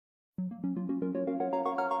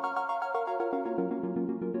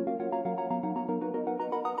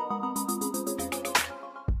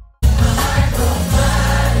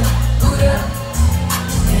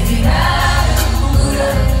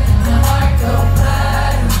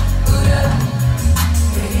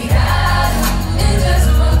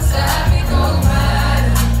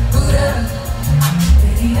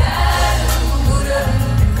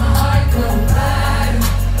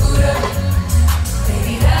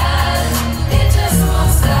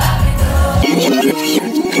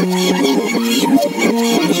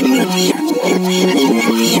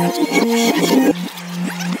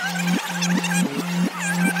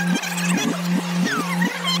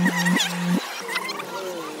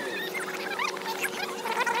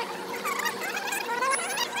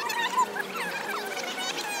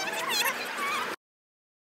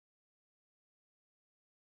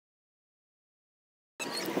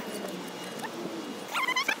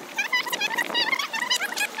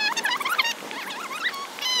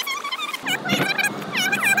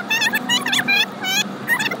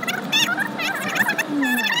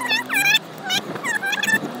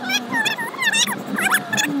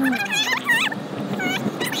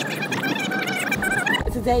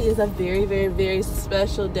Today is a very, very, very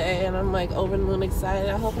special day, and I'm like over the moon excited.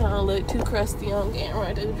 I hope I don't look too crusty on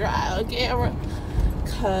camera, too dry on camera,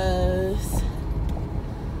 because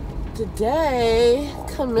today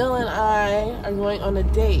Camille and I are going on a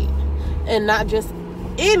date, and not just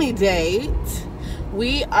any date.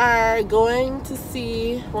 We are going to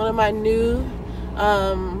see one of my new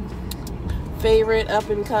favorite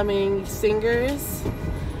up-and-coming singers,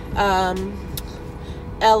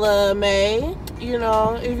 Ella Mai. You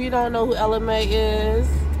know, if you don't know who Ella Mai is,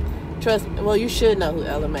 trust me, well, you should know who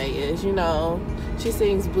Ella Mai is. You know, she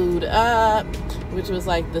sings Booed Up, which was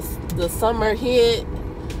like the summer hit.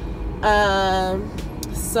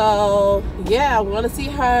 So yeah, I want to see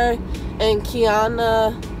her and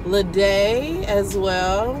Kiana Lede as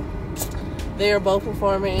well. They are both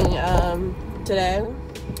performing today,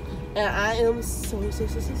 and I am so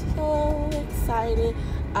excited.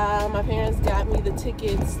 My parents got me the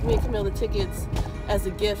tickets, me and Camille the tickets as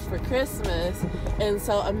a gift for Christmas, and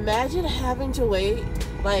so imagine having to wait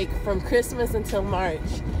like from Christmas until March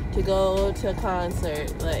to go to a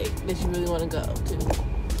concert like that you really want to go to.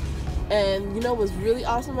 And you know what's really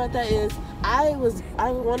awesome about that is I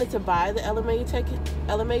wanted to buy the Ella Mai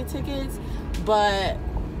tickets, but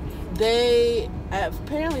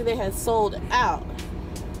apparently they had sold out,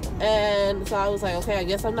 and so I was like, okay, I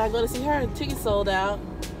guess I'm not going to see her. The tickets sold out.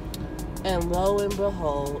 And lo and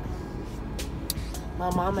behold,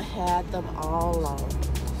 my mama had them all along.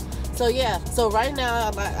 So yeah, so right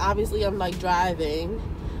now, obviously I'm like driving.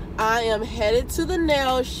 I am headed to the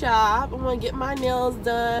nail shop. I'm gonna get my nails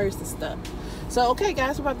done and stuff. So okay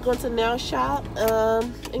guys, we're about to go into the nail shop.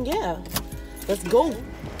 And yeah, let's go.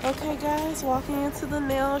 Okay guys, walking into the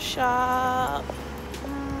nail shop.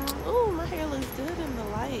 Oh, my hair looks good in the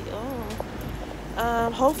light.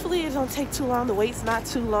 Hopefully it don't take too long. The wait's not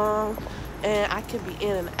too long, and I can be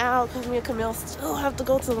in and out, because me and Camille still have to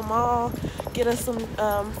go to the mall, get us some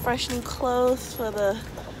fresh new clothes for the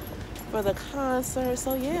concert.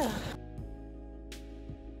 So yeah.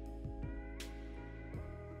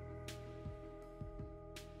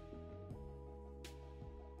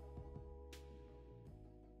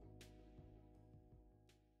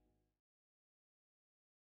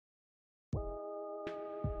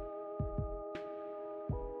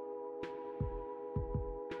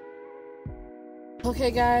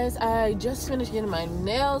 Okay guys, I just finished getting my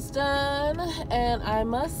nails done, and I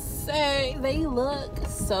must say they look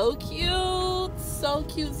so cute, so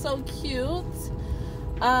cute, so cute.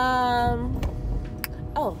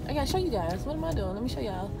 Oh, I gotta show you guys. What am I doing? Let me show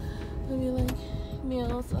y'all. Let me like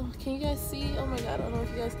nails. Oh, can you guys see? Oh my god, I don't know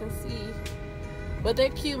if you guys can see, but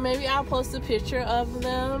they're cute. Maybe I'll post a picture of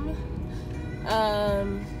them.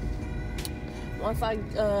 Once I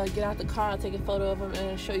get out the car, I'll take a photo of them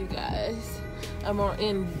and show you guys a more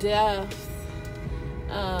in-depth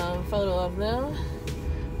photo of them.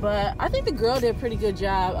 But I think the girl did a pretty good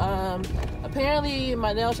job. Apparently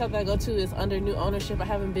my nail shop that I go to is under new ownership. I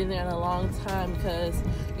haven't been there in a long time because,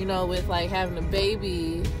 you know, with like having a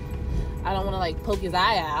baby, I don't want to like poke his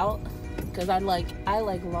eye out, because I like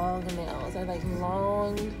long nails. I like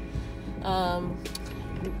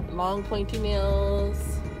long pointy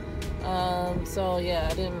nails. So yeah,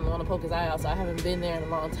 I didn't want to poke his eye out, so I haven't been there in a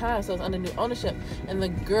long time. So it's under new ownership, and the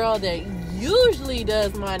girl that usually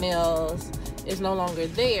does my nails is no longer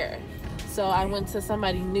there. So I went to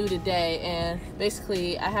somebody new today, and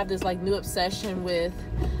basically I have this like new obsession with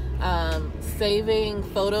saving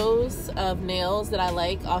photos of nails that I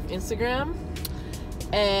like off Instagram,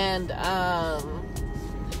 and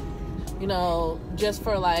you know, just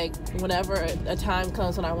for like whenever a time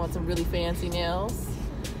comes when I want some really fancy nails.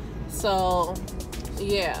 So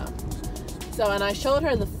yeah, and I showed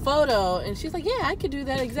her the photo and she's like, yeah, I could do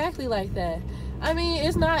that exactly like that. I mean,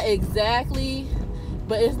 it's not exactly,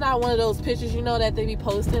 but it's not one of those pictures, you know, that they be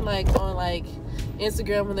posting like on like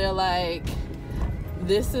Instagram when they're like,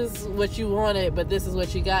 this is what you wanted, but this is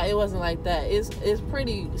what you got. It wasn't like that. It's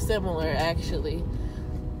pretty similar, actually.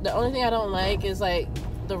 The only thing I don't like is like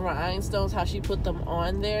the rhinestones, how she put them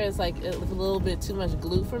on there. It's like a little bit too much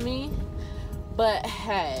glue for me. But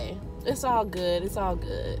hey, it's all good. It's all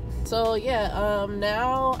good. So yeah,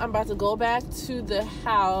 now I'm about to go back to the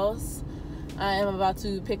house. I am about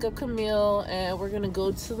to pick up Camille, and we're gonna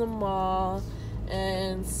go to the mall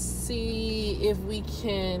and see if we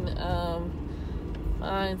can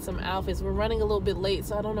find some outfits. We're running a little bit late,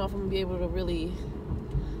 so I don't know if I'm gonna be able to really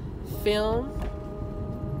film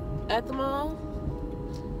at the mall,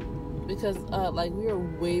 because like we are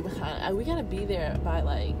way behind. We gotta be there by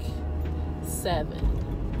like 7.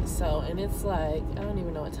 So, and it's like, I don't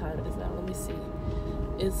even know what time it is now. Let me see.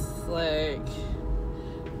 It's like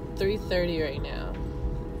 3:30 right now.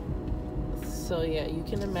 So yeah, you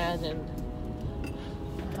can imagine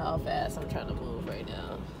how fast I'm trying to move right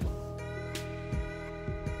now.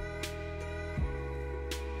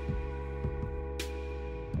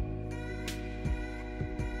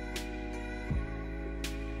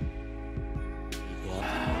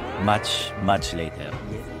 Much later.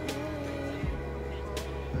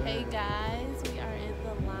 Hey guys, we are in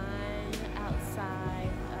the line outside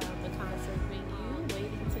of the concert venue,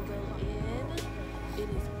 waiting to go in. It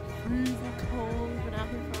is freezing cold. We've been out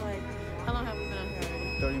here for like, how long have we been out here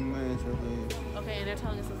already? 30 minutes, I believe. Okay, and they're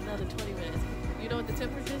telling us it's another 20 minutes. You know what the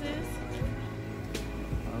temperature is?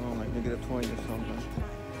 I don't know, like -20 or something.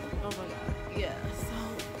 Oh my god. Yeah, so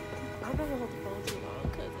I'm not gonna hold the phone too long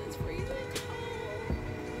because it's freezing cold.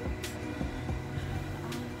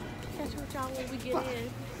 I'll catch you with y'all when we get in.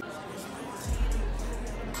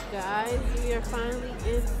 Guys, we are finally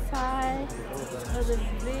inside of the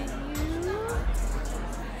venue.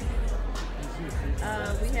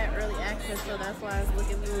 We had early access, so that's why it's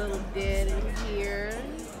looking a little dead in here.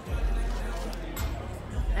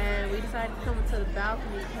 And we decided to come into the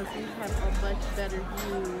balcony because we have a much better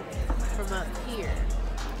view from up here.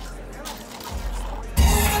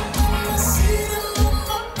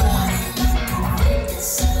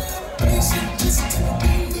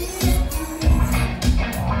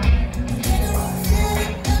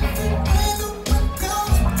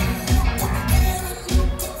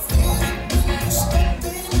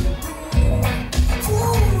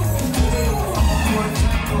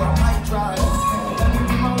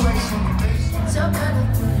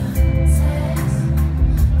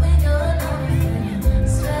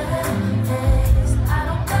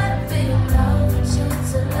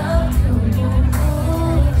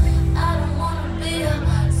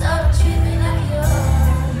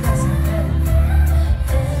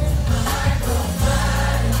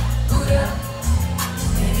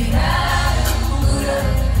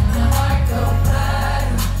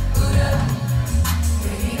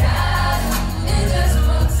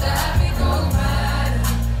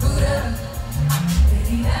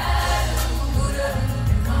 Yeah.